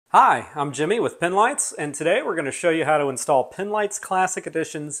Hi, I'm Jimmy with Pinlights, and today we're going to show you how to install Pinlights Classic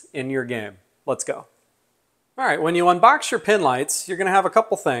Editions in your game. Let's go. Alright, when you unbox your Pinlights, you're going to have a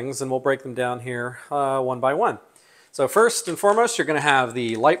couple things, and we'll break them down here one by one. So first and foremost, you're going to have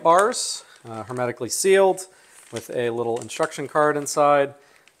the light bars, hermetically sealed, with a little instruction card inside.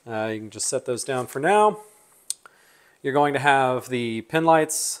 You can just set those down for now. You're going to have the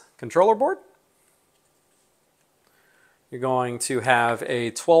Pinlights controller board. You're going to have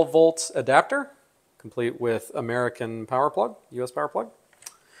a 12-volt adapter, complete with American power plug, US power plug.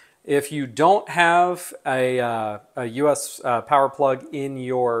 If you don't have a US power plug in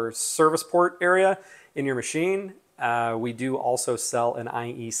your service port area in your machine, we do also sell an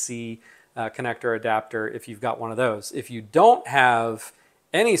IEC connector adapter if you've got one of those. If you don't have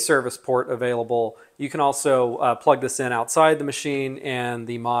any service port available, you can also plug this in outside the machine and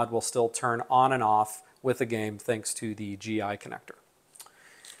the mod will still turn on and off with the game thanks to the GI connector.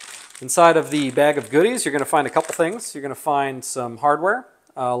 Inside of the bag of goodies, you're going to find a couple things. You're going to find some hardware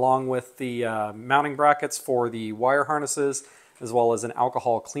along with the mounting brackets for the wire harnesses, as well as an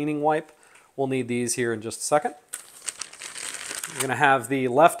alcohol cleaning wipe. We'll need these here in just a second. You're going to have the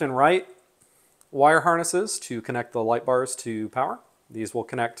left and right wire harnesses to connect the light bars to power. These will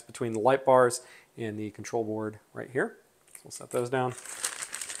connect between the light bars and the control board right here. So we'll set those down.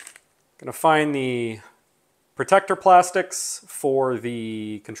 Going to find the protector plastics for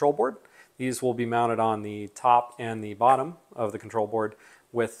the control board. These will be mounted on the top and the bottom of the control board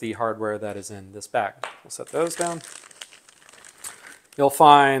with the hardware that is in this bag. We'll set those down. You'll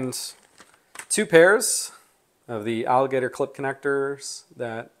find two pairs of the alligator clip connectors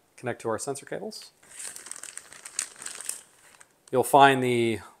that connect to our sensor cables. You'll find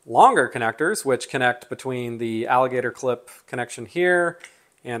the longer connectors which connect between the alligator clip connection here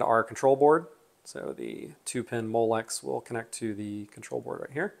and our control board. So the 2-pin Molex will connect to the control board right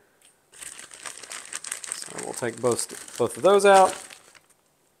here. So we'll take both of those out.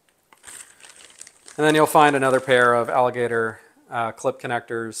 And then you'll find another pair of alligator clip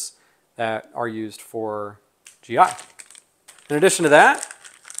connectors that are used for GI. In addition to that,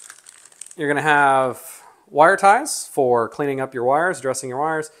 you're going to have wire ties for cleaning up your wires, dressing your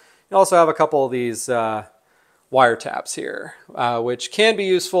wires. You also have a couple of these wire tabs here, which can be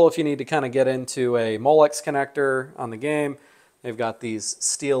useful if you need to kind of get into a Molex connector on the game. They've got these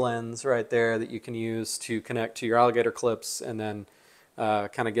steel ends right there that you can use to connect to your alligator clips and then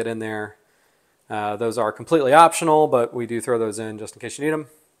kind of get in there. Those are completely optional, but we do throw those in just in case you need them.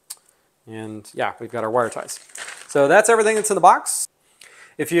 And yeah, we've got our wire ties. So that's everything that's in the box.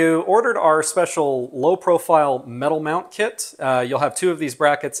 If you ordered our special low-profile metal mount kit, you'll have two of these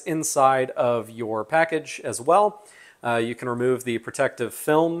brackets inside of your package as well. You can remove the protective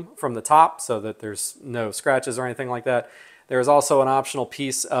film from the top so that there's no scratches or anything like that. There's also an optional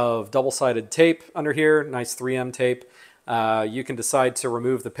piece of double-sided tape under here, nice 3M tape. You can decide to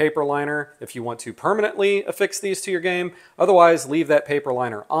remove the paper liner if you want to permanently affix these to your game. Otherwise, leave that paper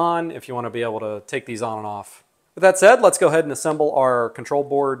liner on if you want to be able to take these on and off. With that said, let's go ahead and assemble our control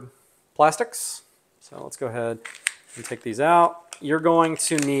board plastics. So let's go ahead and take these out. You're going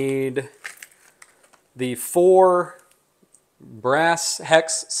to need the 4 brass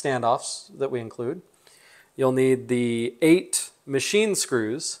hex standoffs that we include. You'll need the 8 machine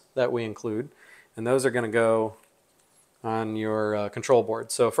screws that we include, and those are going to go on your control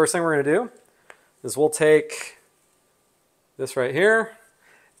board. So first thing we're going to do is we'll take this right here.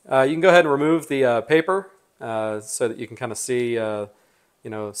 You can go ahead and remove the paper so that you can kind of see,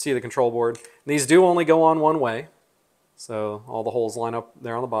 see the control board. And these do only go on one way, so all the holes line up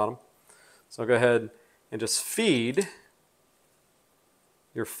there on the bottom. So go ahead and just feed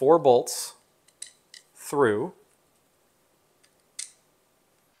your 4 bolts through,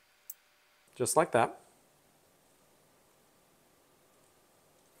 just like that.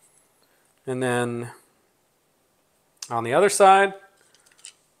 And then on the other side,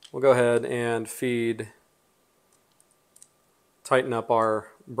 we'll go ahead and tighten up our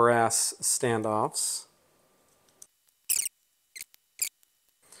brass standoffs.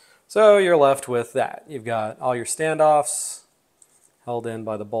 So you're left with that. You've got all your standoffs held in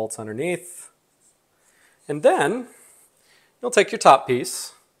by the bolts underneath. And then you'll take your top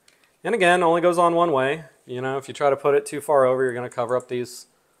piece, and again, only goes on one way. You know, if you try to put it too far over, you're going to cover up these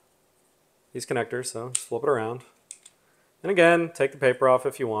connectors, so just flip it around. And again, take the paper off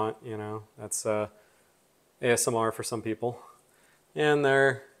if you want, that's ASMR for some people. And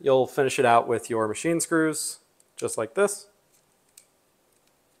there, you'll finish it out with your machine screws, just like this.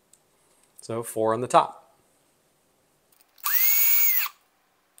 So 4 on the top.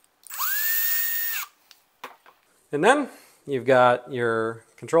 And then you've got your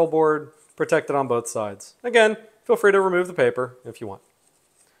control board protected on both sides. Again, feel free to remove the paper if you want.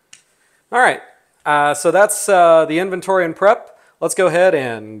 All right, so that's the inventory and prep. Let's go ahead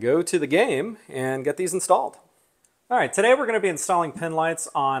and go to the game and get these installed. All right, today we're going to be installing Pinlights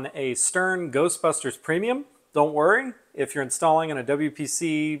on a Stern Ghostbusters Premium. Don't worry, if you're installing in a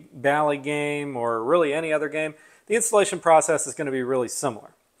WPC, Bally game, or really any other game, the installation process is going to be really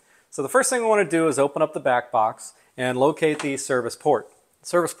similar. So the first thing we want to do is open up the back box and locate the service port. The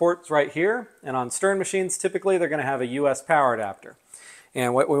service port is right here, and on Stern machines, typically they're going to have a US power adapter.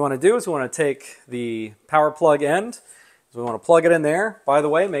 And what we want to do is we want to take the power plug end, we want to plug it in there. By the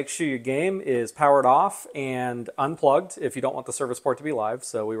way, make sure your game is powered off and unplugged if you don't want the service port to be live,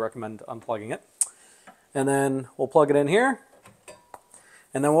 so we recommend unplugging it. And then we'll plug it in here.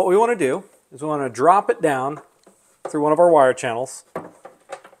 And then what we want to do is we want to drop it down through one of our wire channels.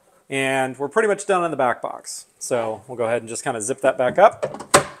 And we're pretty much done in the back box. So we'll go ahead and just kind of zip that back up.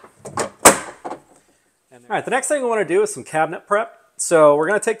 All right, the next thing we want to do is some cabinet prep. So we're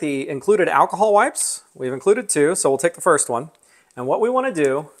going to take the included alcohol wipes. We've included 2, so we'll take the first one. And what we want to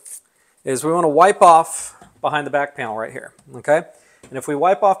do is we want to wipe off behind the back panel right here, okay? And if we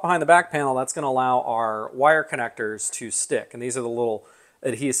wipe off behind the back panel, that's going to allow our wire connectors to stick. And these are the little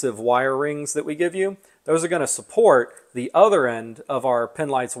adhesive wire rings that we give you. Those are going to support the other end of our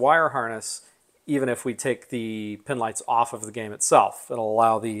Pinlights wire harness, even if we take the Pinlights off of the game itself. It'll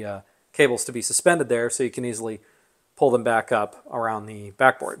allow the cables to be suspended there so you can easily pull them back up around the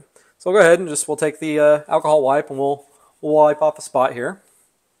backboard. So we'll go ahead and we'll take the alcohol wipe and we'll wipe off a spot here.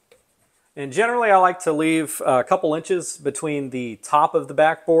 And generally I like to leave a couple inches between the top of the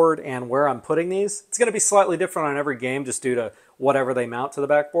backboard and where I'm putting these. It's going to be slightly different on every game just due to whatever they mount to the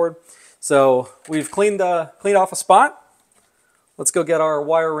backboard. So we've cleaned off a spot. Let's go get our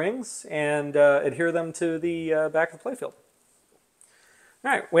wire rings and adhere them to the back of the playfield. All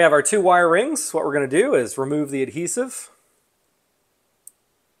right, we have our 2 wire rings. What we're going to do is remove the adhesive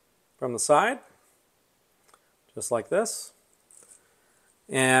from the side, just like this.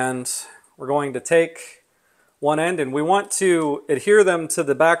 And we're going to take one end and we want to adhere them to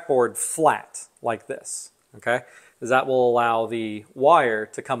the backboard flat, like this, okay? Because that will allow the wire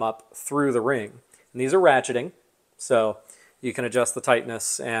to come up through the ring. And these are ratcheting, so you can adjust the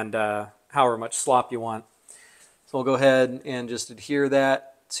tightness and however much slop you want. So we'll go ahead and just adhere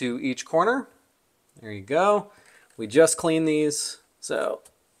that to each corner. There you go. We just cleaned these, so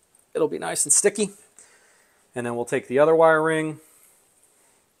it'll be nice and sticky. And then we'll take the other wire ring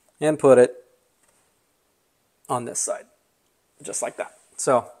and put it on this side, just like that.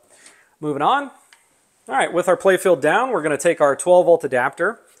 So moving on. All right, with our playfield down, we're going to take our 12-volt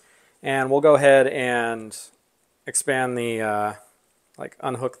adapter and we'll go ahead and expand the,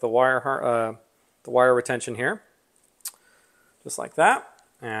 unhook the wire retention here. Just like that,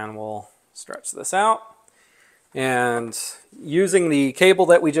 and we'll stretch this out. And using the cable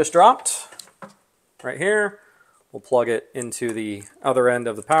that we just dropped right here, we'll plug it into the other end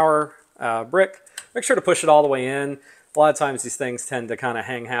of the power brick. Make sure to push it all the way in. A lot of times these things tend to kind of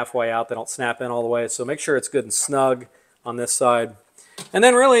hang halfway out. They don't snap in all the way, so make sure it's good and snug on this side. And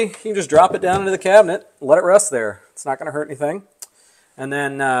then really, you can just drop it down into the cabinet, let it rest there. It's not going to hurt anything. And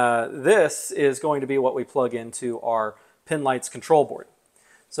then this is going to be what we plug into our Pinlights control board.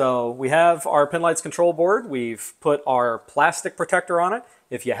 So we have our Pinlights control board. We've put our plastic protector on it.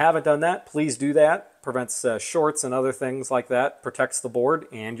 If you haven't done that, please do that. Prevents shorts and other things like that. Protects the board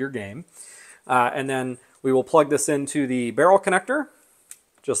and your game. And then we will plug this into the barrel connector,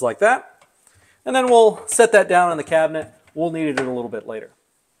 just like that. And then we'll set that down in the cabinet. We'll need it a little bit later.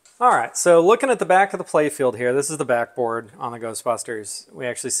 All right, so looking at the back of the playfield here, this is the backboard on the Ghostbusters. We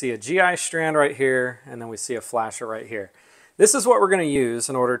actually see a GI strand right here, and then we see a flasher right here. This is what we're going to use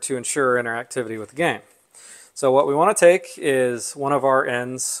in order to ensure interactivity with the game. So what we want to take is one of our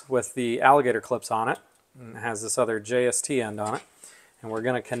ends with the alligator clips on it, and it has this other JST end on it, and we're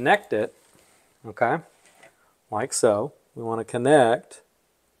going to connect it, okay, like so. We want to connect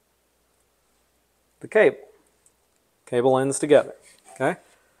the cable ends together, okay?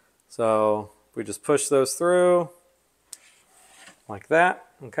 So we just push those through like that,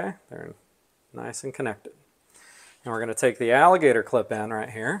 okay? They're nice and connected. And we're going to take the alligator clip in right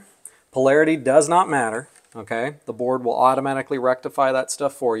here. Polarity does not matter, okay? The board will automatically rectify that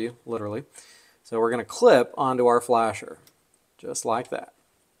stuff for you, literally. So we're going to clip onto our flasher, just like that,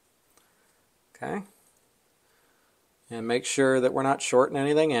 okay? And make sure that we're not shorting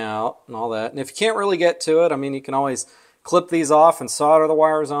anything out and all that. And if you can't really get to it, I mean, you can always clip these off and solder the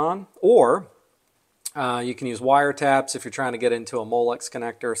wires on, or you can use wire taps if you're trying to get into a Molex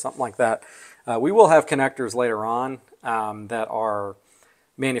connector or something like that. We will have connectors later on that are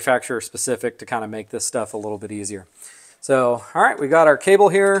manufacturer specific to kind of make this stuff a little bit easier. So, all right, we got our cable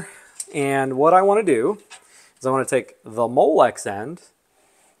here, and what I want to do is I want to take the Molex end,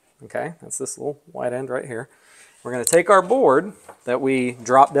 okay, that's this little white end right here. We're going to take our board that we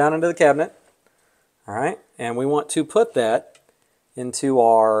dropped down into the cabinet, all right, and we want to put that into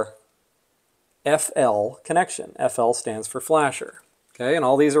our FL connection. FL stands for flasher, okay, and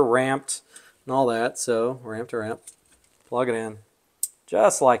all these are ramped and all that, so ramp to ramp, plug it in,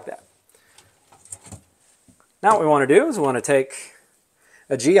 just like that. Now what we want to do is we want to take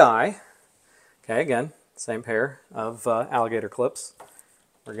a GI, okay, again, same pair of alligator clips.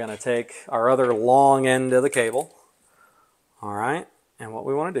 We're going to take our other long end of the cable, all right, and what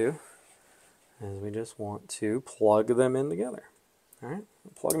we want to do is we just want to plug them in together, all right,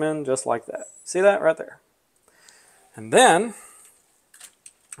 plug them in just like that. See that right there? And then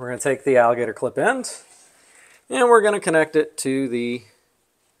we're going to take the alligator clip end and we're going to connect it to the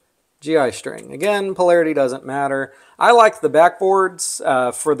GI string. Again, polarity doesn't matter. I like the backboards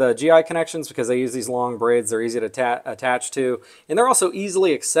for the GI connections because they use these long braids. They're easy to attach to, and they're also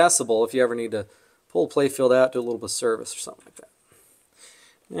easily accessible if you ever need to pull the playfield out, do a little bit of service or something like that.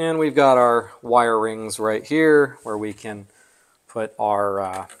 And we've got our wire rings right here where we can put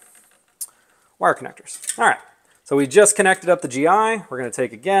our wire connectors. All right, so we just connected up the GI. We're going to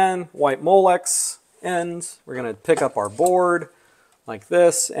take, again, white Molex end. We're going to pick up our board like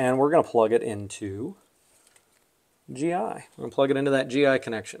this, and we're going to plug it into GI. We're going to plug it into that GI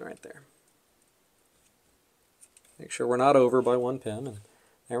connection right there. Make sure we're not over by one pin, and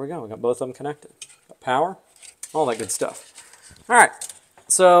there we go. We got both of them connected. Got power, all that good stuff. All right,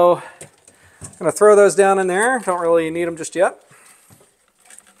 so I'm going to throw those down in there. Don't really need them just yet.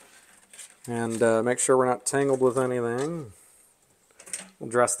 And make sure we're not tangled with anything. We'll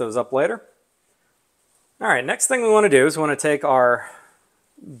dress those up later. All right, next thing we want to do is we want to take our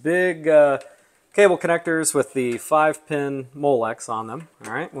big cable connectors with the 5-pin Molex on them.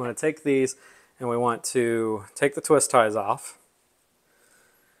 All right, we want to take these and we want to take the twist ties off.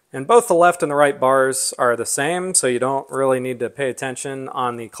 And both the left and the right bars are the same, so you don't really need to pay attention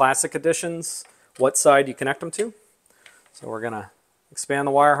on the classic editions what side you connect them to. So we're going to expand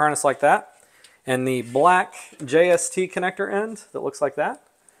the wire harness like that. And the black JST connector end that looks like that,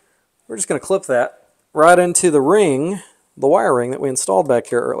 we're just going to clip that right into the ring, the wire ring that we installed back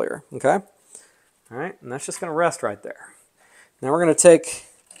here earlier, okay? All right, and that's just going to rest right there. Now we're going to take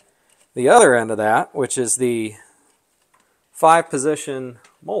the other end of that, which is the 5-position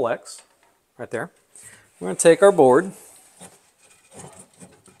Molex, right there. We're going to take our board,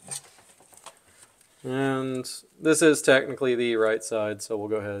 and this is technically the right side, so we'll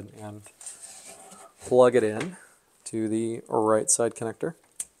go ahead and plug it in to the right side connector,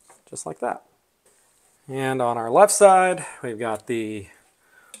 just like that. And on our left side, we've got the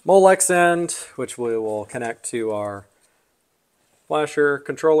Molex end, which we will connect to our flasher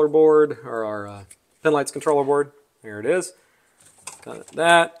controller board, or our Pinlights controller board. Here it is. Got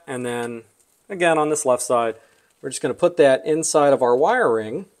that, and then again on this left side, we're just going to put that inside of our wire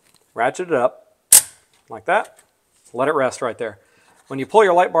ring, ratchet it up like that, let it rest right there. When you pull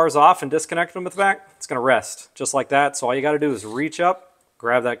your light bars off and disconnect them with the back, it's going to rest just like that. So all you got to do is reach up,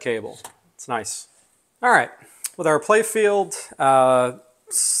 grab that cable. It's nice. All right, with our playfield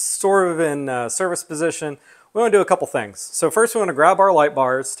sort of in service position, we want to do a couple things. So first we want to grab our light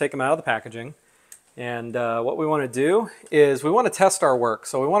bars, take them out of the packaging, and what we want to do is we want to test our work.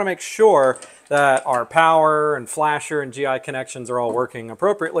 So we want to make sure that our power and flasher and GI connections are all working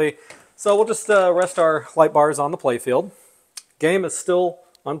appropriately. So we'll just rest our light bars on the playfield. Game is still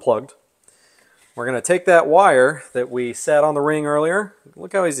unplugged. We're going to take that wire that we set on the ring earlier.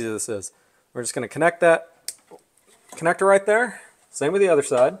 Look how easy this is. We're just going to connect that connector right there. Same with the other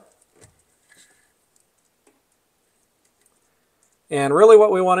side. And really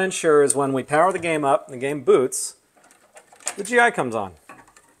what we want to ensure is when we power the game up, the game boots, the GI comes on.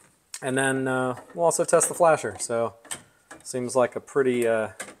 And then we'll also test the flasher. So seems like a pretty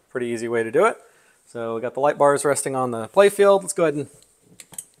easy way to do it. So we got the light bars resting on the playfield. Let's go ahead and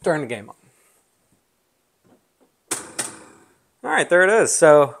turn the game on. All right, there it is.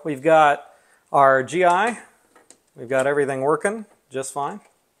 So we've got our GI. We've got everything working just fine.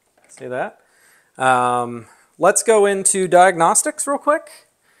 See that? Let's go into diagnostics real quick.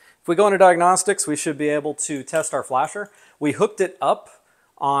 If we go into diagnostics, we should be able to test our flasher. We hooked it up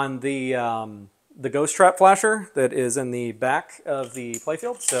on the ghost trap flasher that is in the back of the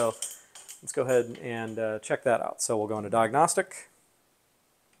playfield. So let's go ahead and check that out. So we'll go into diagnostic,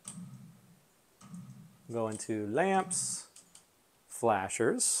 go into lamps,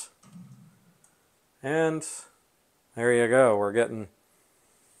 flashers, and There you go. We're getting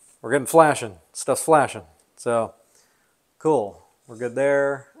flashing. Stuff's flashing. So cool. We're good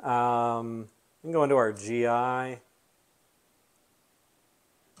there. We can go into our GI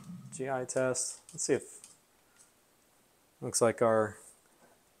test. Let's see if looks like our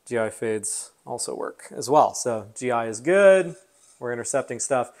GI fades also work as well. So GI is good. We're intercepting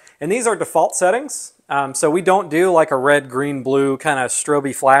stuff. And these are default settings. So we don't do like a red, green, blue kind of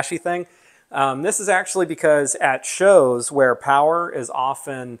stroby flashy thing. This is actually because at shows where power is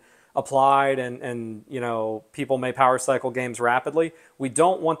often applied and you know, people may power cycle games rapidly, we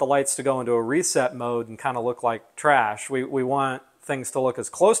don't want the lights to go into a reset mode and kind of look like trash. We want things to look as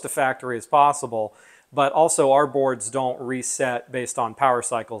close to factory as possible, but also our boards don't reset based on power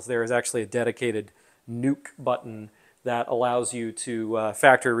cycles. There is actually a dedicated nuke button that allows you to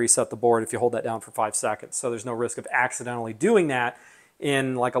factory reset the board if you hold that down for 5 seconds. So there's no risk of accidentally doing that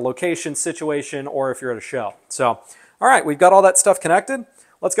in like a location situation or if you're at a show. So, all right, we've got all that stuff connected.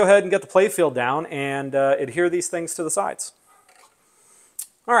 Let's go ahead and get the playfield down and adhere these things to the sides.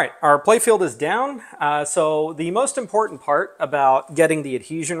 All right, our playfield is down. So the most important part about getting the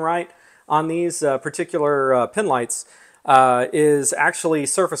adhesion right on these particular Pinlights is actually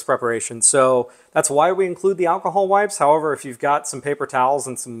surface preparation. So that's why we include the alcohol wipes. However, if you've got some paper towels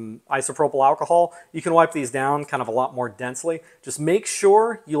and some isopropyl alcohol, you can wipe these down kind of a lot more densely. Just make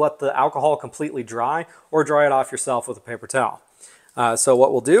sure you let the alcohol completely dry or dry it off yourself with a paper towel. So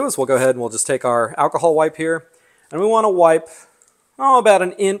what we'll do is we'll go ahead and we'll just take our alcohol wipe here, and we want to wipe about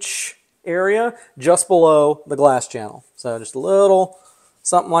an inch area just below the glass channel. So just a little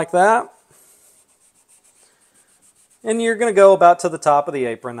something like that. And you're going to go about to the top of the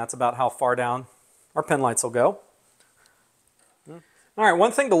apron. That's about how far down our Pinlights will go. All right,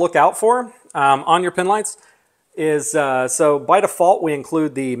 one thing to look out for on your Pinlights is, so by default we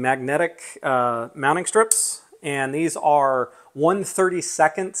include the magnetic mounting strips, and these are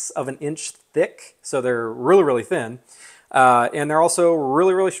 1/32 of an inch thick, so they're really, really thin, and they're also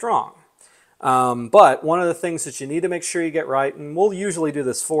really, really strong. But one of the things that you need to make sure you get right, and we'll usually do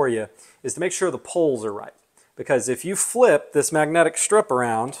this for you, is to make sure the poles are right. Because if you flip this magnetic strip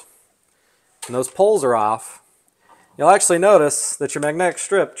around and those poles are off, you'll actually notice that your magnetic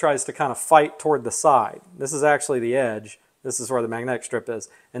strip tries to kind of fight toward the side. This is actually the edge. This is where the magnetic strip is.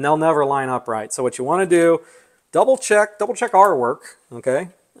 And they'll never line up right. So what you want to do, double check our work, okay?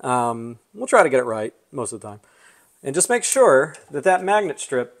 We'll try to get it right most of the time. And just make sure that that magnet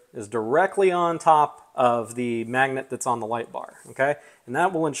strip is directly on top of the magnet that's on the light bar, okay? And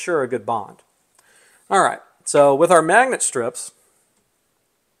that will ensure a good bond. All right. So with our magnet strips,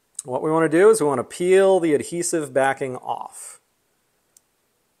 what we want to do is we want to peel the adhesive backing off.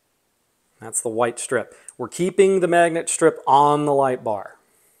 That's the white strip. We're keeping the magnet strip on the light bar.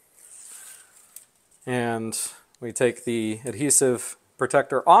 And we take the adhesive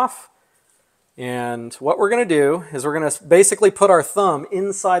protector off. And what we're going to do is we're going to basically put our thumb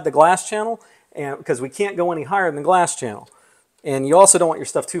inside the glass channel, and because we can't go any higher than the glass channel. And you also don't want your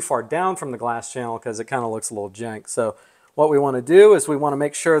stuff too far down from the glass channel because it kind of looks a little jank. So what we want to do is we want to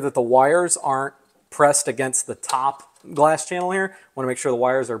make sure that the wires aren't pressed against the top glass channel here. We want to make sure the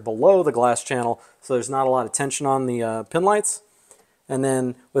wires are below the glass channel so there's not a lot of tension on the Pinlights. And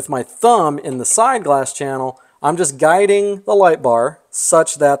then with my thumb in the side glass channel, I'm just guiding the light bar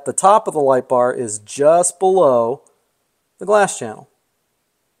such that the top of the light bar is just below the glass channel.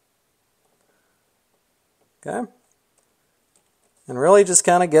 Okay? And really just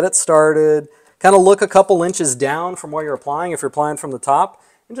kind of get it started. Kind of look a couple inches down from where you're applying if you're applying from the top.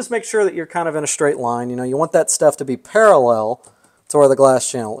 And just make sure that you're kind of in a straight line. You know, you want that stuff to be parallel to where the glass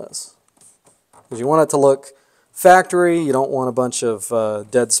channel is. Because you want it to look factory. You don't want a bunch of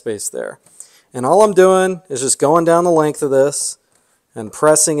dead space there. And all I'm doing is just going down the length of this and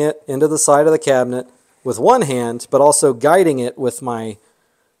pressing it into the side of the cabinet with one hand, but also guiding it with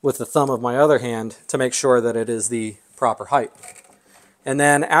the thumb of my other hand to make sure that it is the proper height. And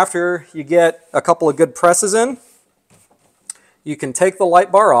then after you get a couple of good presses in, you can take the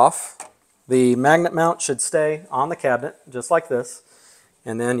light bar off. The magnet mount should stay on the cabinet, just like this.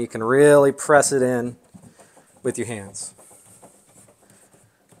 And then you can really press it in with your hands.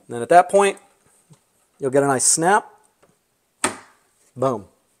 And then at that point, you'll get a nice snap. Boom.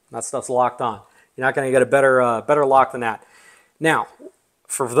 That stuff's locked on. You're not going to get a better lock than that. Now,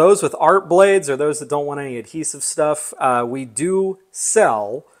 for those with art blades or those that don't want any adhesive stuff, we do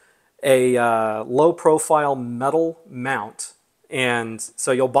sell a low-profile metal mount. And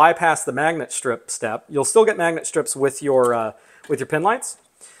so you'll bypass the magnet strip step. You'll still get magnet strips with your Pinlights.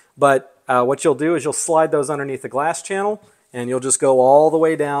 But what you'll do is you'll slide those underneath the glass channel, and you'll just go all the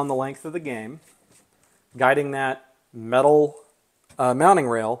way down the length of the game, guiding that metal mounting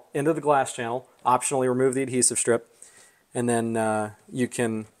rail into the glass channel, optionally remove the adhesive strip, and then you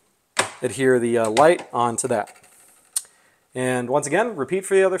can adhere the light onto that. And once again, repeat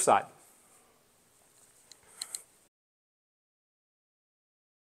for the other side.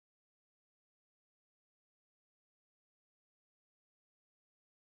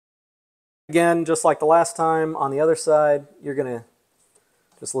 Again, just like the last time, on the other side, you're going to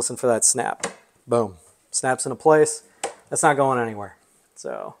just listen for that snap. Boom. Snaps into place. That's not going anywhere.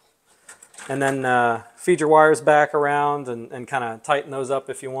 So, and then feed your wires back around and kind of tighten those up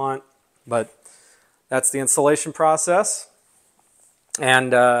if you want. But that's the installation process. And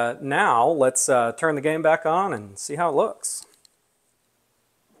now let's turn the game back on and see how it looks.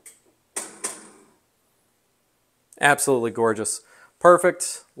 Absolutely gorgeous.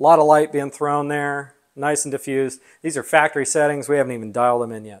 Perfect. A lot of light being thrown there. Nice and diffused. These are factory settings. We haven't even dialed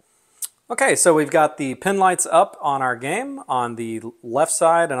them in yet. Okay, so we've got the Pinlights up on our game. On the left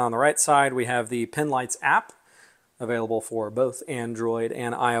side and on the right side, we have the Pinlights app, available for both Android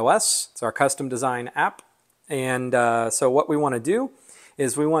and iOS. It's our custom design app. And so what we want to do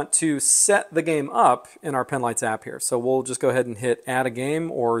is we want to set the game up in our Pinlights app here. So we'll just go ahead and hit Add a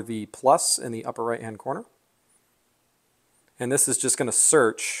Game or the plus in the upper right-hand corner. And this is just going to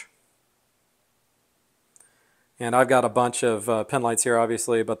search. And I've got a bunch of Pinlights here,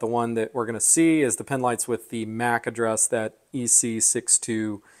 obviously, but the one that we're going to see is the Pinlights with the MAC address, that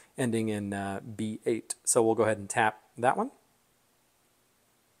EC62 ending in B8. So we'll go ahead and tap that one.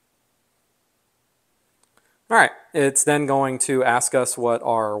 All right, it's then going to ask us what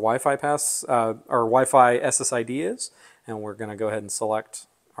our Wi-Fi SSID is, and we're going to go ahead and select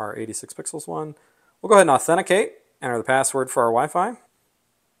our 86 pixels one. We'll go ahead and authenticate, enter the password for our Wi-Fi.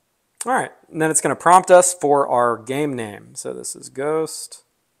 All right, and then it's going to prompt us for our game name. So this is Ghost,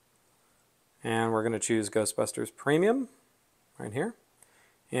 and we're going to choose Ghostbusters Premium right here.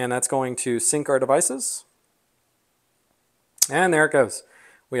 And that's going to sync our devices. And there it goes.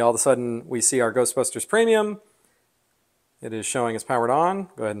 All of a sudden, we see our Ghostbusters Premium. It is showing it's powered on.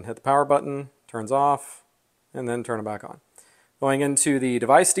 Go ahead and hit the power button, turns off, and then turn it back on. Going into the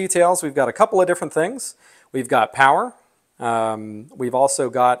device details, we've got a couple of different things. We've got power. We've also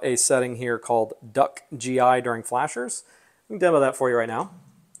got a setting here called Duck GI during flashers. We can demo that for you right now.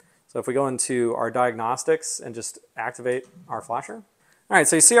 So if we go into our diagnostics and just activate our flasher. All right,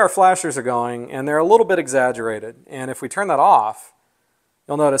 so you see our flashers are going, and they're a little bit exaggerated. And if we turn that off,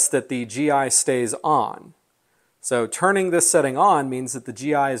 you'll notice that the GI stays on. So turning this setting on means that the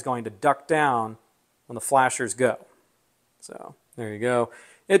GI is going to duck down when the flashers go. So there you go.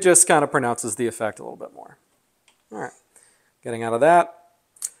 It just kind of pronounces the effect a little bit more. All right. Getting out of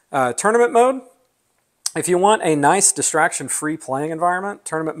that. Tournament mode. If you want a nice distraction-free playing environment,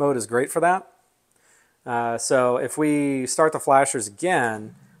 tournament mode is great for that. So if we start the flashers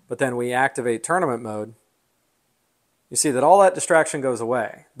again, but then we activate tournament mode, you see that all that distraction goes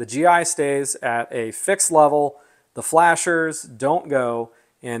away. The GI stays at a fixed level, the flashers don't go,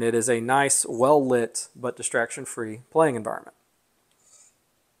 and it is a nice, well-lit, but distraction-free playing environment.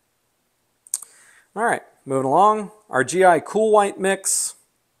 All right. Moving along, our GI Cool White mix.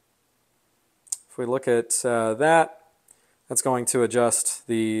 If we look at that's going to adjust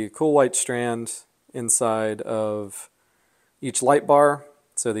the cool white strand inside of each light bar,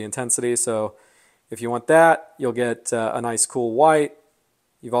 so the intensity. So if you want that, you'll get a nice cool white.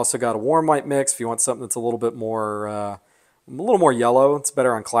 You've also got a warm white mix if you want something that's a little more yellow. It's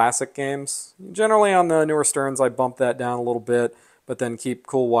better on classic games. Generally on the newer Sterns, I bump that down a little bit, but then keep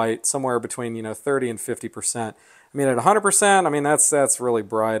cool white somewhere between 30 and 50%. I mean, at 100%, I mean that's really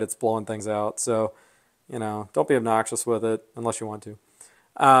bright. It's blowing things out. So, don't be obnoxious with it unless you want to.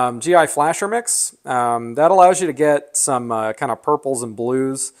 GI Flasher Mix. That allows you to get some kind of purples and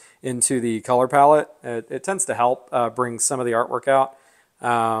blues into the color palette. It tends to help bring some of the artwork out.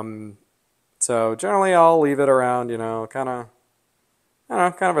 So generally, I'll leave it around, kind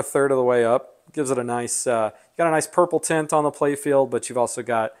of a third of the way up. Gives it a nice, you got a nice purple tint on the play field, but you've also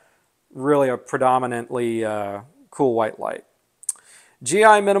got really a predominantly cool white light.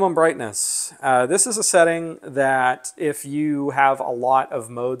 GI minimum brightness. This is a setting that if you have a lot of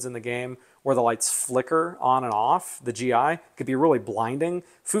modes in the game where the lights flicker on and off, the GI could be really blinding.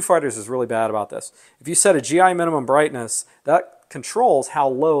 Foo Fighters is really bad about this. If you set a GI minimum brightness, that controls how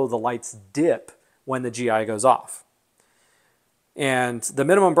low the lights dip when the GI goes off. And the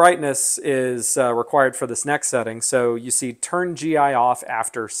minimum brightness is required for this next setting. So you see turn GI off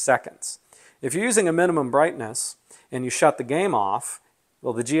after seconds. If you're using a minimum brightness and you shut the game off,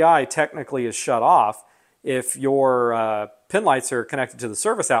 well, the GI technically is shut off. If your Pinlights are connected to the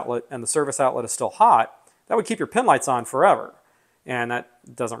service outlet and the service outlet is still hot, that would keep your Pinlights on forever. And that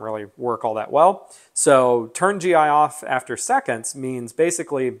doesn't really work all that well. So turn GI off after seconds means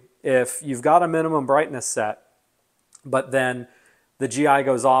basically if you've got a minimum brightness set, but then the GI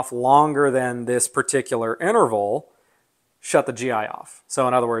goes off longer than this particular interval, shut the GI off. So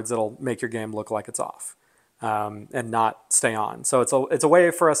in other words, it'll make your game look like it's off and not stay on. So it's a way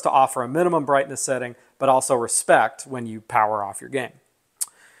for us to offer a minimum brightness setting, but also respect when you power off your game.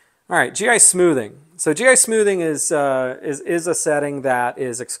 All right, GI smoothing. So GI smoothing is a setting that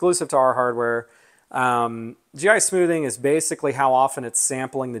is exclusive to our hardware. GI smoothing is basically how often it's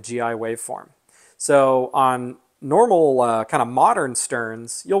sampling the GI waveform. So on normal kind of modern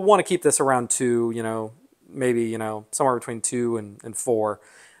Sterns, you'll want to keep this around 2, maybe somewhere between 2 and 4.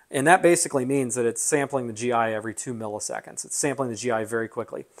 And that basically means that it's sampling the GI every 2 milliseconds. It's sampling the GI very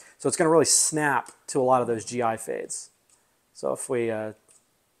quickly. So it's going to really snap to a lot of those GI fades. So if we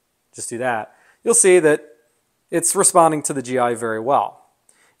just do that, you'll see that it's responding to the GI very well.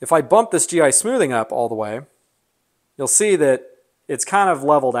 If I bump this GI smoothing up all the way, you'll see that it's kind of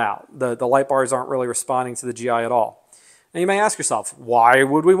leveled out. The light bars aren't really responding to the GI at all. And you may ask yourself, why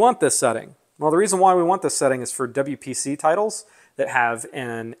would we want this setting? Well, the reason why we want this setting is for WPC titles that have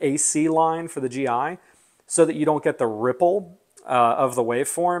an AC line for the GI so that you don't get the ripple of the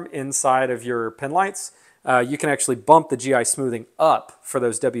waveform inside of your Pinlights. You can actually bump the GI smoothing up for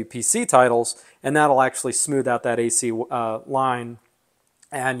those WPC titles, and that'll actually smooth out that AC line,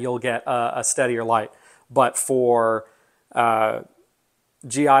 and you'll get a steadier light. But for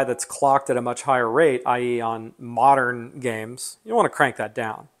GI that's clocked at a much higher rate, i.e. on modern games, you want to crank that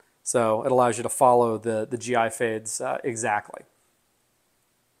down. So it allows you to follow the GI fades exactly.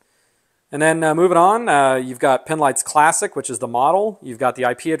 And then moving on, you've got Pinlights Classic, which is the model. You've got the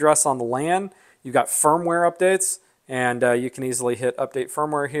IP address on the LAN. You've got firmware updates, and you can easily hit update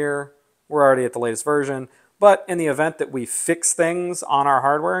firmware here. We're already at the latest version, but in the event that we fix things on our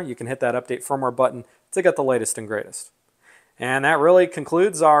hardware, you can hit that update firmware button to get the latest and greatest. And that really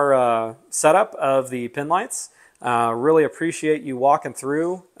concludes our setup of the Pinlights. Really appreciate you walking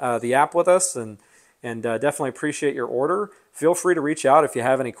through the app with us, and definitely appreciate your order. Feel free to reach out if you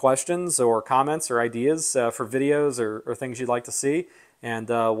have any questions or comments or ideas for videos or things you'd like to see, and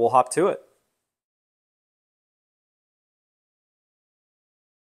we'll hop to it.